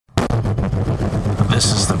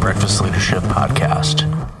This is the Breakfast Leadership Podcast.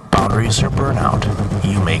 Boundaries or burnout,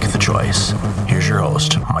 you make the choice. Here's your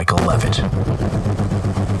host, Michael Levitt.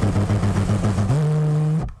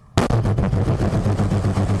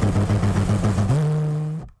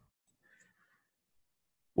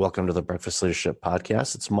 Welcome to the Breakfast Leadership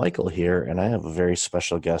Podcast. It's Michael here, and I have a very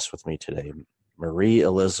special guest with me today, Marie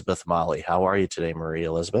Elizabeth Molly. How are you today, Marie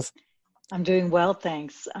Elizabeth? I'm doing well,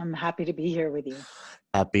 thanks. I'm happy to be here with you.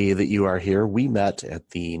 Happy that you are here. We met at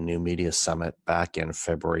the New Media Summit back in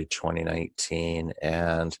February 2019,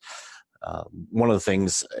 and one of the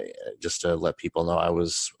things, just to let people know, I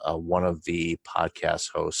was one of the podcast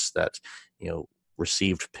hosts that,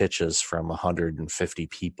 received pitches from 150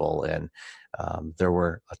 people, and there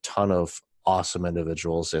were a ton of awesome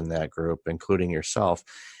individuals in that group, including yourself,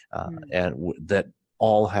 and that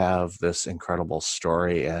all have this incredible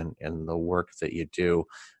story, and the work that you do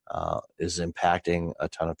is impacting a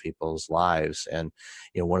ton of people's lives. And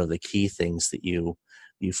one of the key things that you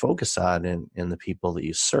focus on in the people that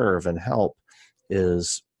you serve and help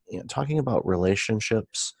is talking about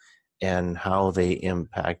relationships and how they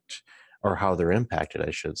impact, or how they're impacted, I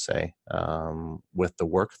should say, with the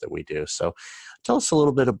work that we do. So tell us a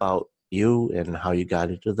little bit about you and how you got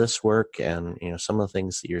into this work, and some of the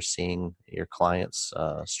things that you're seeing your clients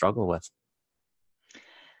struggle with.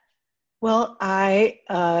 Well,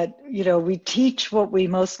 we teach what we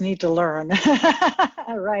most need to learn,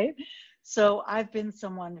 right? So I've been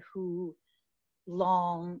someone who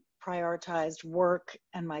long prioritized work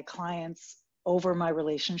and my clients over my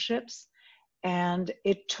relationships. And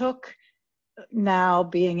it took, now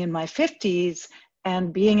being in my 50s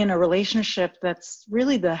and being in a relationship that's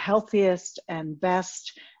really the healthiest and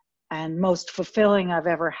best and most fulfilling I've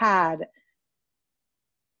ever had,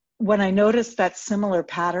 when I noticed that similar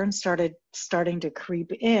pattern starting to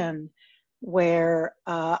creep in, where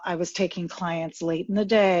I was taking clients late in the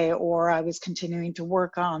day, or I was continuing to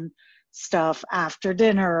work on stuff after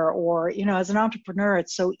dinner, or, as an entrepreneur,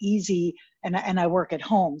 it's so easy, and I work at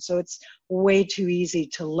home, so it's way too easy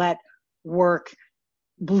to let work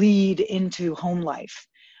bleed into home life.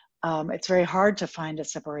 It's very hard to find a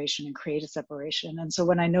separation and create a separation. And so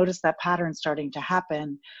when I noticed that pattern starting to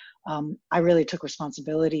happen, I really took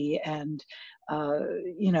responsibility and,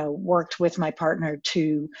 worked with my partner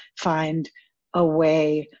to find a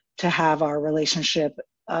way to have our relationship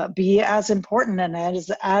be as important and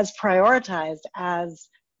as prioritized as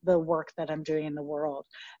the work that I'm doing in the world.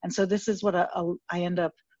 And so this is what I end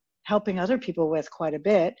up helping other people with quite a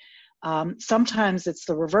bit. Sometimes it's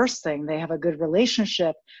the reverse thing. They have a good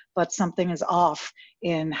relationship, but something is off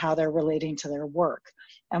in how they're relating to their work.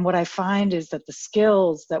 And what I find is that the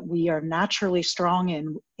skills that we are naturally strong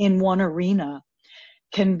in one arena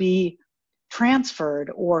can be transferred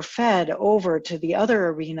or fed over to the other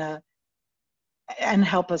arena and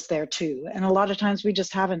help us there too. And a lot of times we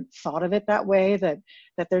just haven't thought of it that way, that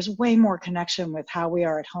there's way more connection with how we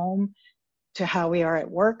are at home to how we are at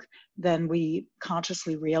work than we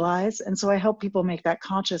consciously realize. And so I help people make that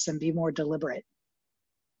conscious and be more deliberate.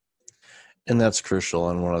 And that's crucial.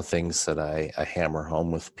 And one of the things that I hammer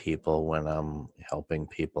home with people when I'm helping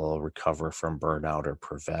people recover from burnout or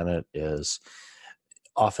prevent it is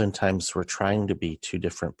oftentimes we're trying to be two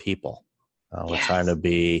different people. We're trying to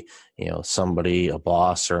be, somebody, a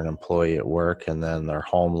boss or an employee at work, and then their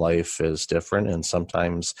home life is different. And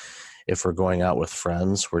sometimes if we're going out with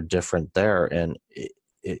friends, we're different there. And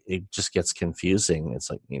it just gets confusing. It's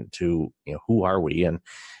like, who are we? And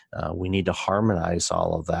we need to harmonize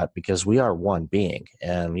all of that, because we are one being.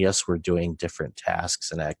 And yes, we're doing different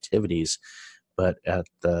tasks and activities, but at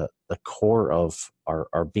the core of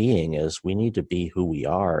our being is we need to be who we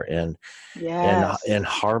are, and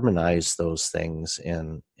harmonize those things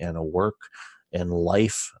in a work and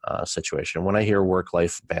life situation. When I hear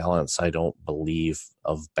work-life balance, I don't believe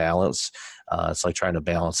of balance. It's like trying to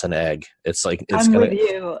balance an egg. It's like I'm with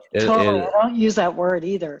you. Totally. I don't use that word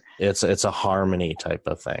either. It's a harmony type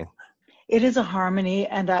of thing. It is a harmony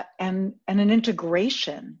and an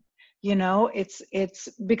integration. It's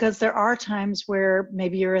because there are times where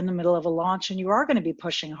maybe you're in the middle of a launch and you are going to be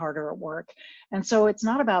pushing harder at work. And so it's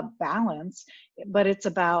not about balance, but it's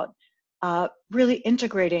about really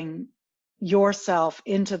integrating yourself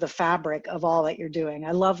into the fabric of all that you're doing.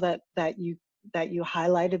 I love that you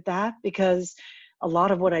highlighted that, because a lot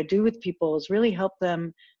of what I do with people is really help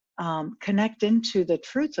them connect into the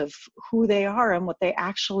truth of who they are and what they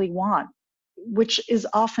actually want, which is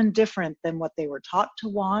often different than what they were taught to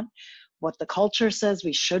want, what the culture says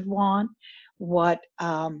we should want, what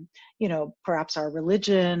perhaps our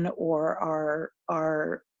religion or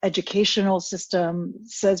our educational system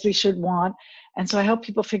says we should want. And so I help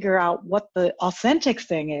people figure out what the authentic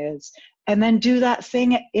thing is, and then do that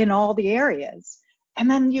thing in all the areas. And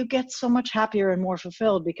then you get so much happier and more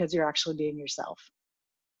fulfilled because you're actually being yourself.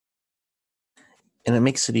 And it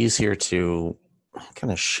makes it easier to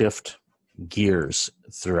kind of shift gears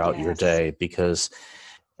throughout your Yes. day, because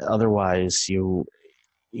otherwise you're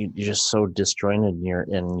just so disjointed,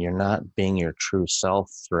 and you're not being your true self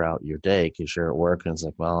throughout your day, because you're at work and it's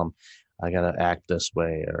like, well, I got to act this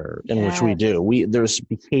way, or in which we Yes. do. There's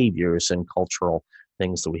behaviors and cultural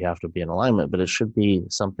things that we have to be in alignment, but it should be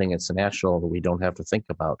something that's natural that we don't have to think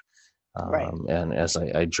about. Right. And as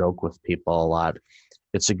I joke with people a lot,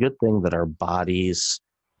 it's a good thing that our bodies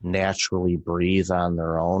naturally breathe on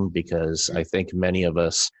their own, because I think many of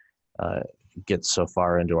us get so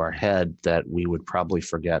far into our head that we would probably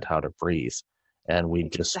forget how to breathe, and we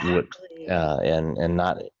just would Exactly. and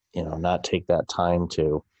not not take that time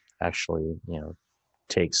to actually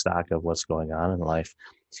take stock of what's going on in life.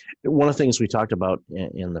 One of the things we talked about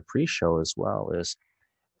in the pre-show as well is,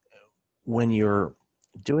 when you're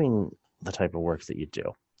doing the type of work that you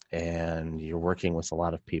do, and you're working with a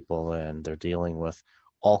lot of people and they're dealing with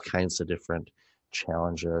all kinds of different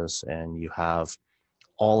challenges, and you have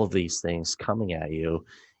all of these things coming at you,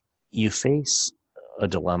 you face a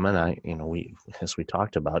dilemma. And as we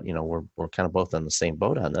talked about, we're kind of both on the same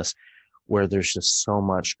boat on this, where there's just so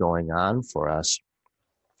much going on for us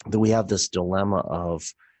that we have this dilemma of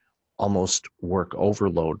almost work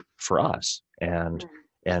overload for us, and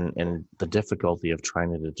the difficulty of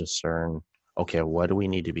trying to discern, okay, what do we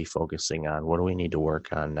need to be focusing on, what do we need to work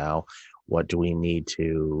on now, what do we need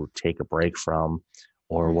to take a break from,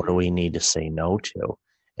 or what do we need to say no to.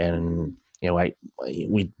 And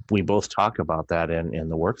we both talk about that in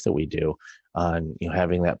the work that we do, on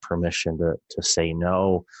having that permission to say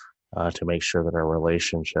no, to make sure that our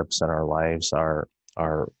relationships and our lives are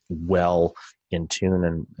well in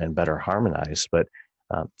tune and better harmonized. But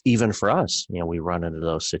even for us, we run into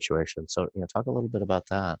those situations. So, talk a little bit about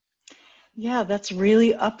that. Yeah, that's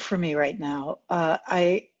really up for me right now.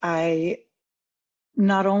 I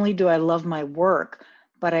not only do I love my work,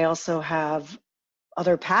 but I also have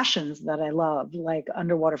other passions that I love, like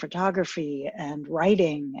underwater photography and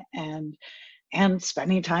writing and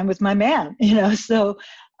spending time with my man. So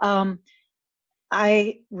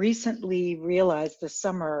I recently realized this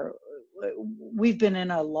summer, we've been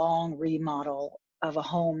in a long remodel of a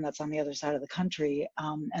home that's on the other side of the country.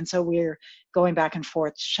 And so we're going back and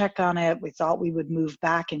forth to check on it. We thought we would move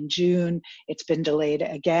back in June. It's been delayed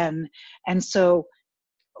again. And so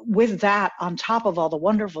with that, on top of all the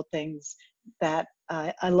wonderful things that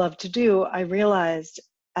I love to do, I realized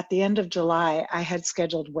at the end of July, I had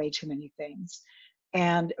scheduled way too many things,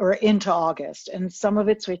 or into August, and some of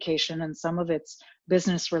it's vacation and some of it's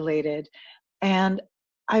business related. And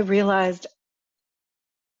I realized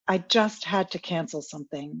I just had to cancel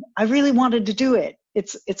something. I really wanted to do it.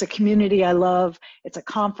 It's a community I love. It's a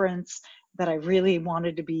conference that I really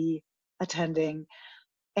wanted to be attending,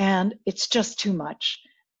 and it's just too much.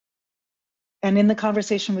 And in the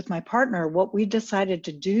conversation with my partner, what we decided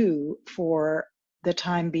to do for the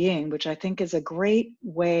time being, which I think is a great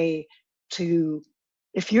way to,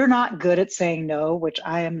 if you're not good at saying no, which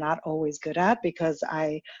I am not always good at because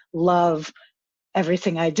I love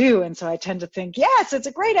everything I do. And so I tend to think, yes, it's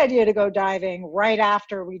a great idea to go diving right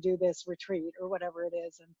after we do this retreat or whatever it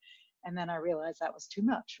is. And then I realized that was too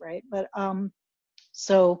much, right? But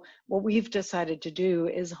so what we've decided to do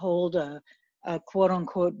is hold a quote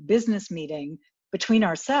unquote business meeting between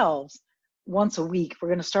ourselves once a week. We're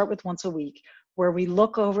going to start with once a week, where we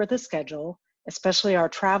look over the schedule, especially our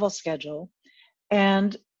travel schedule,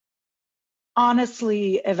 and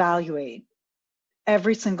honestly evaluate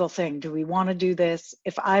every single thing. Do we want to do this?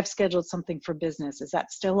 If I've scheduled something for business, is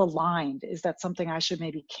that still aligned? Is that something I should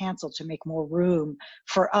maybe cancel to make more room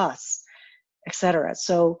for us, etc.?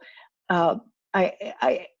 So I'm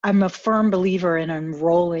a firm believer in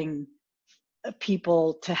enrolling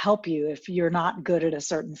people to help you if you're not good at a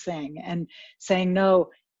certain thing, and saying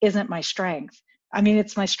no isn't my strength. I mean,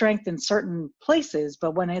 it's my strength in certain places,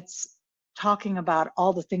 but when it's talking about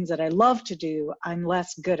all the things that I love to do, I'm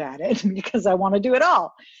less good at it because I want to do it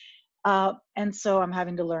all. And so I'm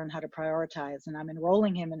having to learn how to prioritize, and I'm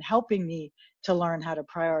enrolling him and helping me to learn how to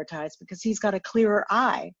prioritize, because he's got a clearer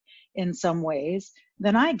eye in some ways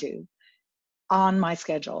than I do on my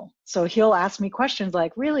schedule. So he'll ask me questions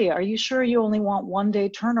like, really, are you sure you only want 1 day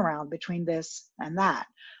turnaround between this and that?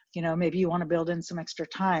 Maybe you want to build in some extra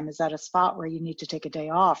time. Is that a spot where you need to take a day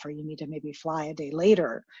off, or you need to maybe fly a day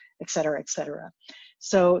later, et cetera, et cetera.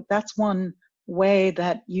 So that's one way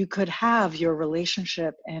that you could have your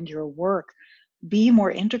relationship and your work be more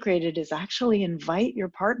integrated is actually invite your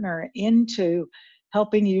partner into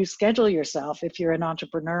helping you schedule yourself. If you're an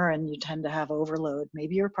entrepreneur and you tend to have overload,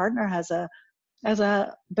 maybe your partner has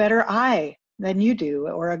a better eye than you do,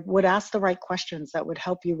 or would ask the right questions that would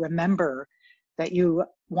help you remember that you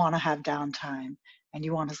want to have downtime and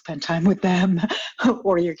you want to spend time with them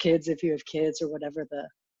or your kids if you have kids, or whatever the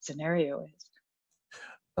scenario is.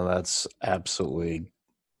 Well, that's absolutely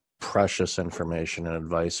precious information and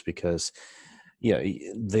advice, because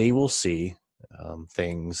they will see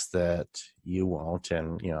things that you won't.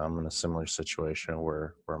 And I'm in a similar situation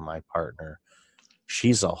where my partner,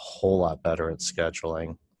 she's a whole lot better at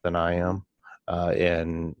scheduling than I am,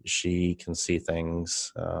 and she can see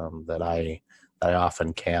things that I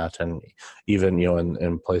often can't. And even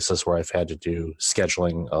in places where I've had to do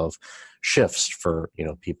scheduling of shifts for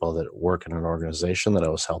people that work in an organization that I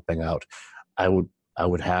was helping out, I would I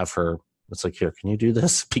would have her. It's like, here, can you do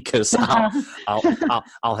this? Because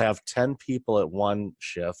I'll have 10 people at one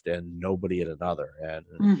shift and nobody at another. And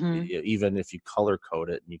Hmm. even if you color code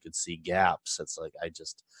it and you could see gaps, it's like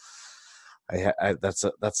that's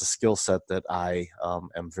a skill set that I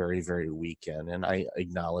am very, very weak in, and I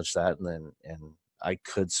acknowledge that. And I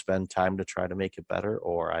could spend time to try to make it better,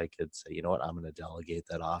 or I could say, you know what, I'm going to delegate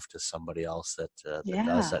that off to somebody else that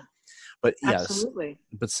does Yeah, it. But yes, absolutely.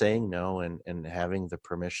 but saying no and having the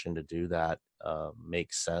permission to do that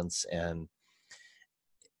makes sense. And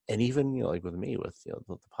even like with me, with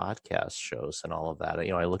the podcast shows and all of that,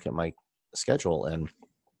 I look at my schedule, and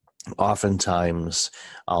oftentimes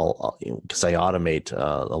I'll because I automate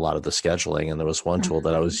a lot of the scheduling, and there was one tool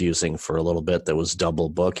that I Hmm. was using for a little bit that was double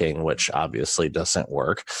booking, which obviously doesn't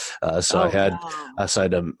work. So I Oh had no. so I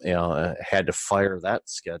had to had to fire that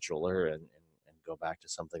scheduler and go back to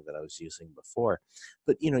something that I was using before.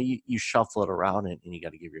 But you shuffle it around, and you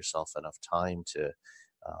got to give yourself enough time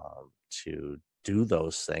to do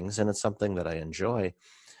those things, and it's something that I enjoy,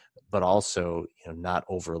 but also not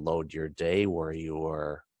overload your day where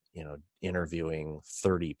you're interviewing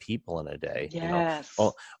 30 people in a day. Yes.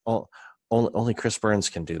 Oh, oh, only Chris Burns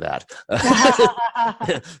can do that.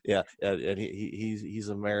 Yeah, and he's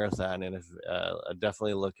a marathon, and if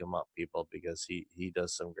definitely look him up, people, because he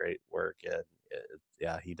does some great work. And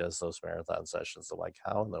yeah, he does those marathon sessions. I'm like,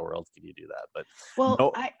 how in the world can you do that? But Well,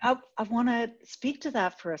 no. I want to speak to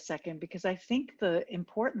that for a second, because I think the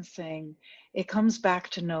important thing, it comes back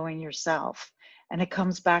to knowing yourself. And it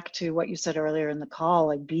comes back to what you said earlier in the call,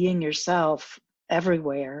 like being yourself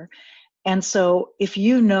everywhere. And so if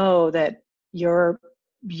you know that your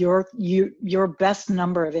your best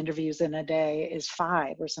number of interviews in a day is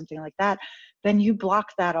 5 or something like that, then you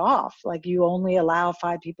block that off. Like, you only allow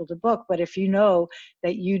 5 people to book. But if you know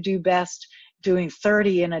that you do best doing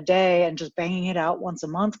 30 in a day and just banging it out once a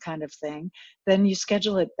month kind of thing, then you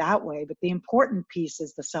schedule it that way. But the important piece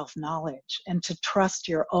is the self-knowledge, and to trust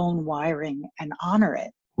your own wiring and honor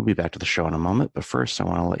it. We'll be back to the show in a moment, but first I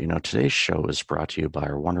want to let you know today's show is brought to you by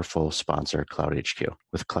our wonderful sponsor, Cloud HQ.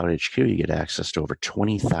 With Cloud HQ, you get access to over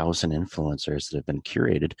 20,000 influencers that have been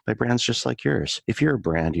curated by brands just like yours. If you're a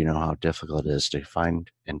brand, you know how difficult it is to find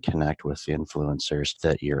and connect with the influencers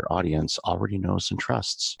that your audience already knows and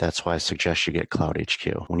trusts. That's why I suggest you get Cloud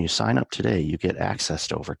HQ. When you sign up today, you get access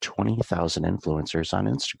to over 20,000 influencers on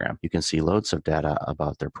Instagram. You can see loads of data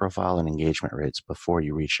about their profile and engagement rates before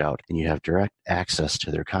you reach out, and you have direct access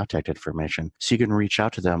to their contact information, so you can reach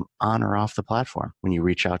out to them on or off the platform. When you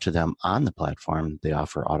reach out to them on the platform, they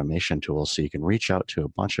offer automation tools, so you can reach out to a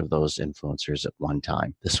bunch of those influencers at one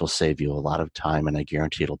time. This will save you a lot of time, and I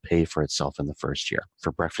guarantee it'll pay for itself in the first year.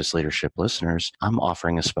 For Breakfast Leadership listeners, I'm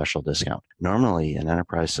offering a special discount. Normally, an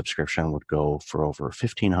enterprise subscription would go for over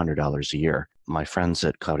 $1,500 a year. My friends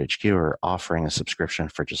at Cloud HQ are offering a subscription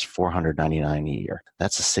for just $499 a year.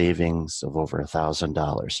 That's a savings of over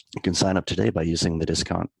 $1,000. You can sign up today by using the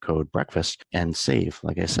discount code breakfast and save,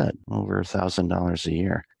 like I said, over $1,000 a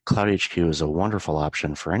year. Cloud HQ is a wonderful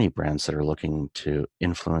option for any brands that are looking to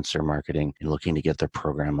influence their marketing and looking to get their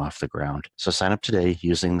program off the ground. So sign up today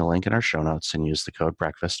using the link in our show notes and use the code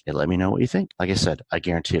breakfast, and let me know what you think. Like I said, I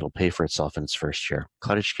guarantee it'll pay for itself in its first year.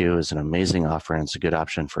 Cloud HQ is an amazing offer, and it's a good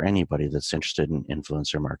option for anybody that's interested in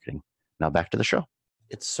influencer marketing. Now back to the show.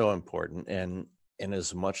 It's so important. And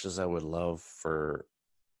as much as I would love for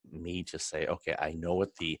me to say, okay, I know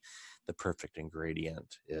what the perfect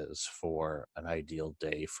ingredient is for an ideal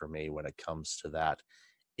day for me when it comes to that,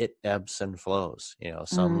 it ebbs and flows.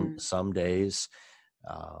 Mm. Some days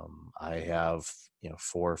I have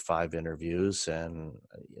 4 or 5 interviews, and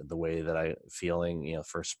the way that I feeling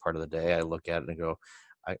first part of the day, I look at it and go,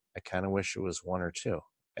 I kind of wish it was 1 or 2.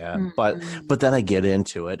 And Mhm. but then I get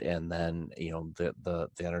into it, and then the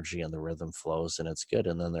energy and the rhythm flows, and it's good.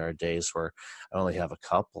 And then there are days where I only have a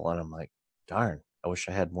couple, and I'm like, darn, I wish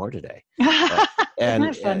I had more today. Uh, Isn't and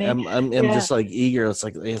that funny? I'm Yeah. just like eager. It's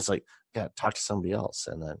like yeah, talk to somebody else.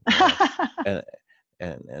 And then and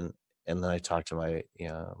and and and then I talk to my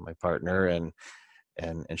partner,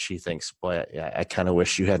 and she thinks, boy, I kind of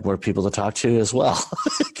wish you had more people to talk to as well,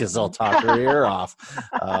 because they'll talk her ear off.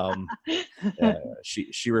 Um,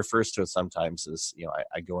 she refers to it sometimes as,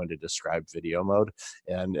 I go into describe video mode,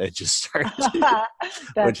 and it just starts, which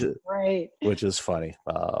That's is great. which is funny.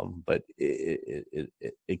 But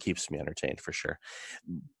it keeps me entertained for sure.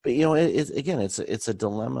 But again, it's a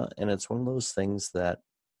dilemma, and it's one of those things that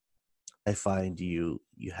I find you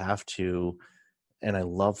have to. And I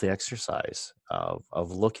love the exercise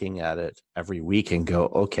of looking at it every week and go,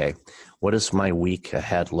 okay, what does my week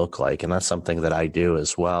ahead look like? And that's something that I do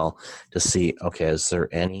as well, to see, okay, is there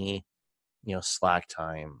any, slack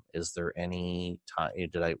time? Is there any time,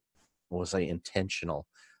 was I intentional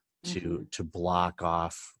Hmm. to block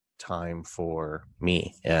off time for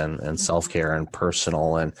me and Hmm. self-care and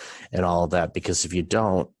personal and all of that? Because if you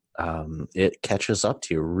don't, it catches up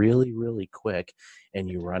to you really, really quick, and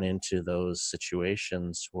you run into those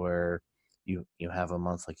situations where you have a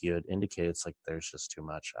month, like you had indicated, it's like there's just too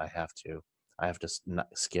much. I have to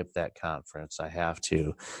skip that conference. I have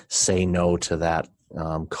to say no to that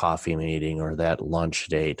coffee meeting, or that lunch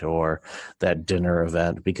date, or that dinner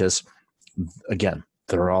event, because again,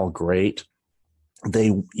 they're all great.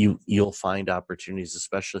 You'll find opportunities,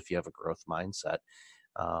 especially if you have a growth mindset,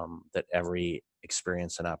 that every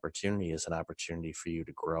experience and opportunity is an opportunity for you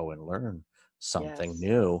to grow and learn something Yes.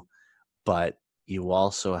 new. But you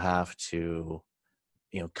also have to,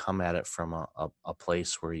 come at it from a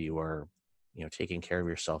place where you are, taking care of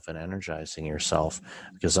yourself and energizing yourself,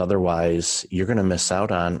 because otherwise you're going to miss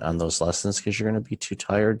out on those lessons, because you're going to be too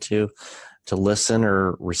tired to listen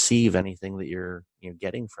or receive anything that you're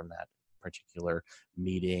getting from that particular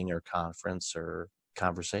meeting or conference or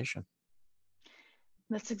conversation.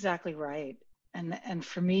 That's exactly right. And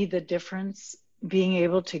for me, the difference being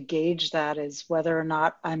able to gauge that is whether or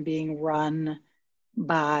not I'm being run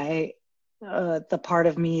by the part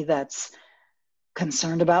of me that's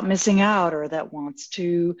concerned about missing out or that wants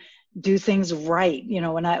to do things right.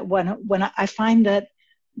 When I find that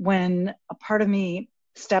when a part of me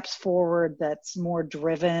steps forward that's more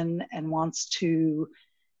driven and wants to,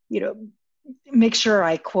 you know, make sure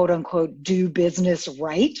I quote unquote do business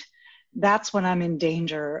right, that's when I'm in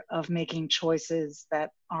danger of making choices that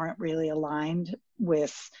aren't really aligned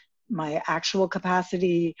with my actual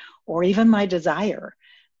capacity or even my desire.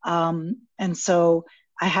 And so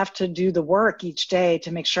I have to do the work each day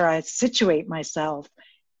to make sure I situate myself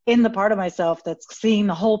in the part of myself that's seeing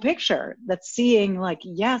the whole picture, that's seeing, like,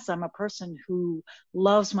 yes, I'm a person who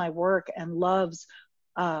loves my work and loves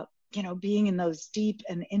uh, being in those deep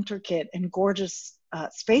and intricate and gorgeous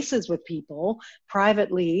spaces with people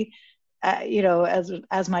privately,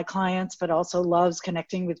 as my clients, but also loves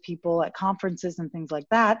connecting with people at conferences and things like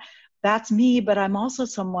that. That's me, but I'm also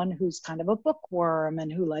someone who's kind of a bookworm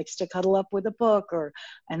and who likes to cuddle up with a book,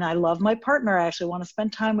 and I love my partner. I actually want to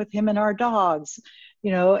spend time with him and our dogs,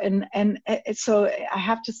 and so I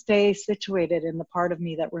have to stay situated in the part of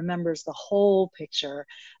me that remembers the whole picture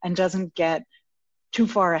and doesn't get too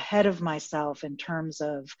far ahead of myself in terms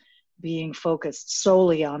of being focused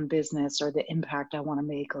solely on business or the impact I want to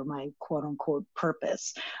make or my quote unquote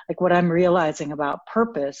purpose. Like, what I'm realizing about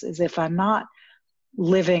purpose is if I'm not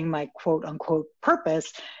living my quote unquote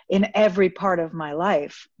purpose in every part of my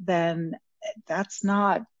life, then that's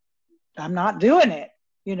not, I'm not doing it.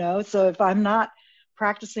 So if I'm not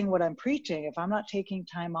practicing what I'm preaching, if I'm not taking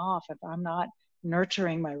time off, if I'm not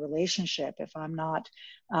nurturing my relationship, if I'm not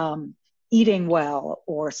eating well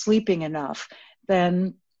or sleeping enough,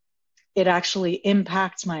 then it actually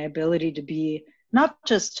impacts my ability to be not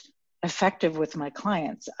just effective with my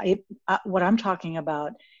clients. What I'm talking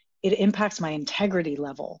about, it impacts my integrity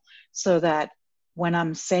level, so that when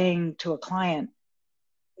I'm saying to a client,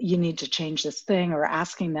 you need to change this thing, or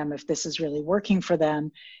asking them if this is really working for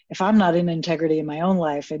them, if I'm not in integrity in my own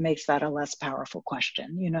life, it makes that a less powerful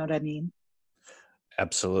question. You know what I mean?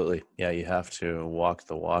 Absolutely. Yeah, you have to walk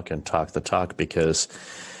the walk and talk the talk, because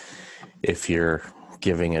if you're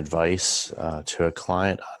giving advice to a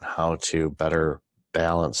client on how to better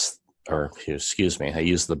balance, or excuse me, I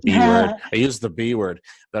use the B word,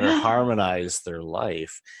 better harmonize their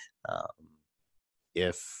life. Um,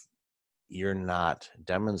 if you're not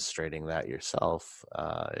demonstrating that yourself,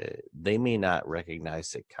 they may not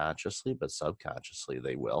recognize it consciously, but subconsciously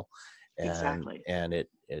they will. Exactly. and it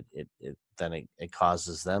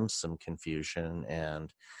causes them some confusion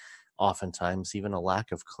and oftentimes even a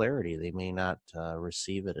lack of clarity. They may not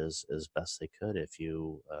receive it as best they could if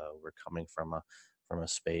you were coming from a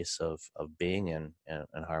space of being in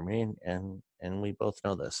harmony, and we both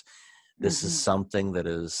know this. This is Mm-hmm. something that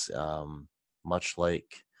is much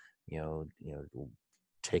like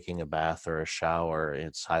taking a bath or a shower.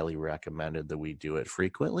 It's highly recommended that we do it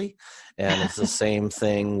frequently, and it's the same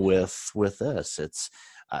thing with this.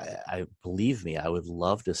 I believe me, I would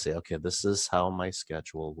love to say, okay, this is how my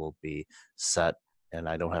schedule will be set, and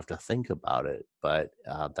I don't have to think about it. But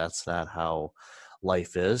that's not how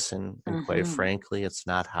life is, and quite Mm-hmm. frankly, it's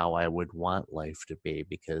not how I would want life to be,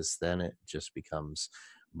 because then it just becomes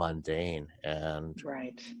mundane. And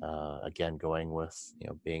Right. again, going with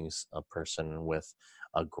being a person with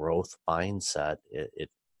a growth mindset, it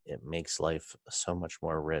makes life so much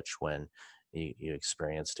more rich when you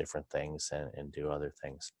experience different things and do other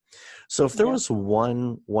things. So if there Yep. was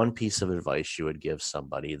one piece of advice you would give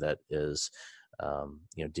somebody that is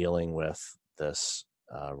dealing with this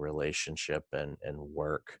relationship and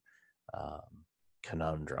work um,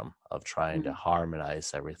 conundrum of trying to Mm-hmm.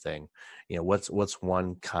 harmonize everything, what's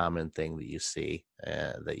one common thing that you see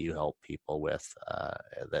that you help people with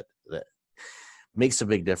that makes a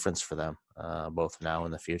big difference for them, both now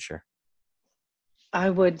and the future? I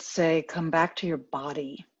would say come back to your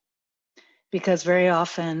body, because very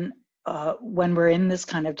often when we're in this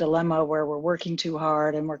kind of dilemma where we're working too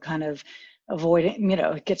hard and we're kind of avoiding,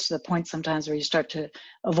 it gets to the point sometimes where you start to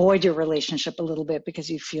avoid your relationship a little bit because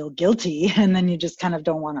you feel guilty, and then you just kind of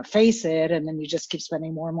don't want to face it, and then you just keep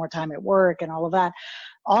spending more and more time at work and all of that.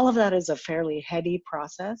 All of that is a fairly heady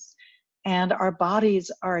process, and our bodies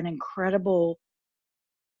are an incredible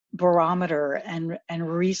barometer and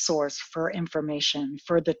resource for information,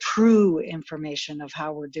 for the true information of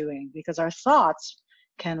how we're doing, because our thoughts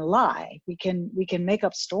can lie. We can make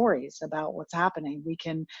up stories about what's happening. We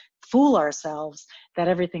can fool ourselves that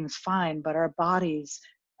everything's fine, but our bodies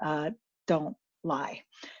don't lie.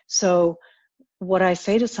 So what I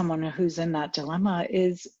say to someone who's in that dilemma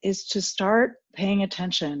is to start paying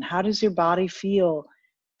attention. How does your body feel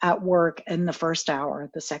at work in the first hour,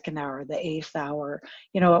 the second hour, the eighth hour?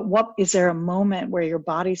 At what is there a moment where your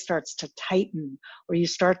body starts to tighten, or you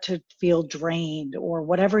start to feel drained, or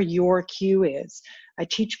whatever your cue is? I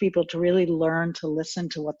teach people to really learn to listen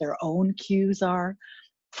to what their own cues are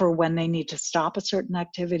for when they need to stop a certain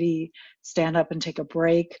activity, stand up and take a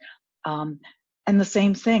break. Um, and the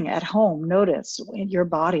same thing at home. Notice in your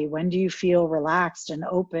body, when do you feel relaxed and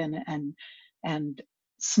open and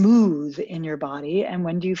smooth in your body, and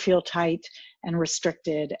when do you feel tight and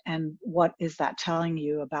restricted, and what is that telling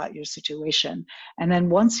you about your situation? And then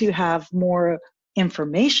once you have more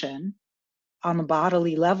information on the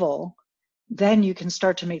bodily level, then you can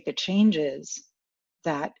start to make the changes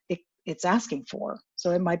that it's asking for.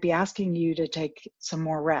 So it might be asking you to take some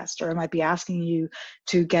more rest, or it might be asking you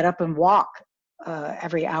to get up and walk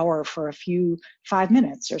every hour for 5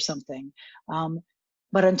 minutes or something.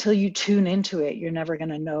 But until you tune into it, you're never going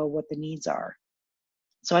to know what the needs are.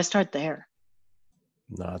 So I start there.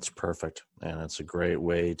 No, it's perfect, and it's a great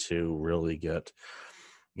way to really get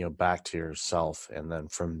back to yourself, and then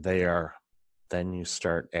from there, then you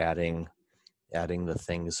start adding the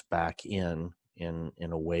things back in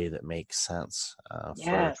a way that makes sense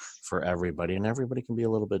Yes, for everybody, and everybody can be a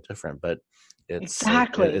little bit different, but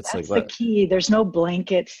exactly. it's like That's the key. There's no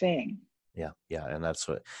blanket thing. yeah, and that's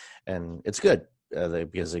what, and it's good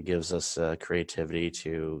because it gives us creativity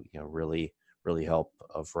to really help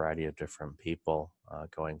a variety of different people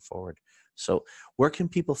going forward. So where can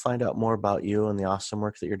people find out more about you and the awesome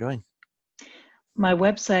work that you're doing? My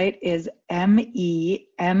website is memali.com.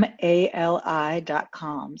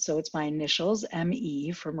 So it's my initials,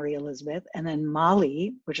 ME for Maria Elizabeth, and then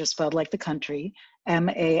Mali, which is spelled like the country,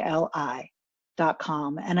 MALI.com.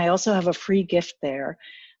 And I also have a free gift there.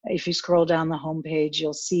 If you scroll down the homepage,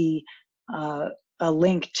 you'll see a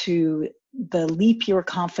link to the Leap Your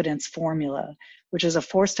Confidence formula, which is a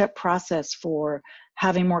 4-step process for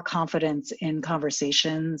having more confidence in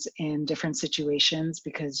conversations in different situations,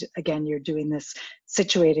 because again, you're doing this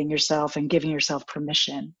situating yourself and giving yourself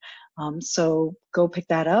permission. So go pick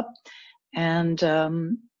that up, and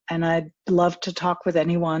I'd love to talk with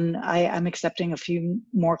anyone. I'm accepting a few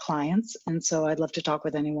more clients, and so I'd love to talk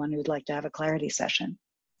with anyone who'd like to have a clarity session.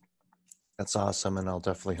 That's awesome, and I'll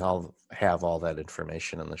definitely have all that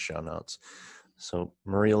information in the show notes. So,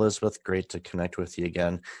 Maria Elizabeth, great to connect with you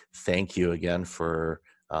again. Thank you again for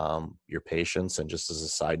your patience. And just as a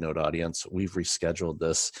side note, audience, we've rescheduled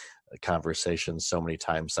this conversations so many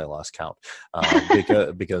times I lost count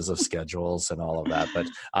because of schedules and all of that. But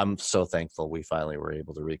I'm so thankful we finally were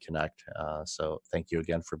able to reconnect. So thank you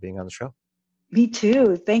again for being on the show. Me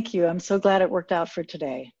too. Thank you. I'm so glad it worked out for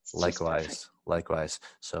today. It's just perfect. Likewise.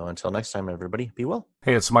 So until next time, everybody, be well.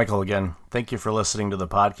 Hey, it's Michael again. Thank you for listening to the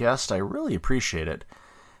podcast. I really appreciate it.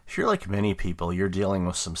 If you're like many people, you're dealing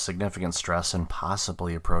with some significant stress and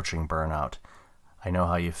possibly approaching burnout. I know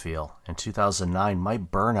how you feel. In 2009, my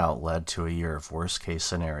burnout led to a year of worst-case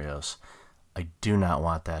scenarios. I do not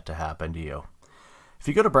want that to happen to you. If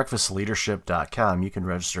you go to breakfastleadership.com, you can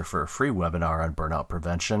register for a free webinar on burnout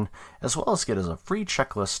prevention, as well as get a free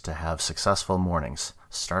checklist to have successful mornings.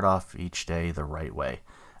 Start off each day the right way.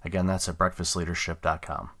 Again, that's at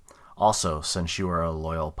breakfastleadership.com. Also, since you are a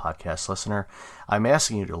loyal podcast listener, I'm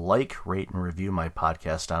asking you to like, rate, and review my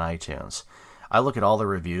podcast on iTunes. I look at all the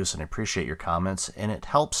reviews and appreciate your comments, and it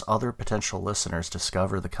helps other potential listeners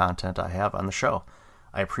discover the content I have on the show.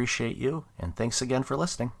 I appreciate you, and thanks again for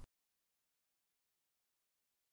listening.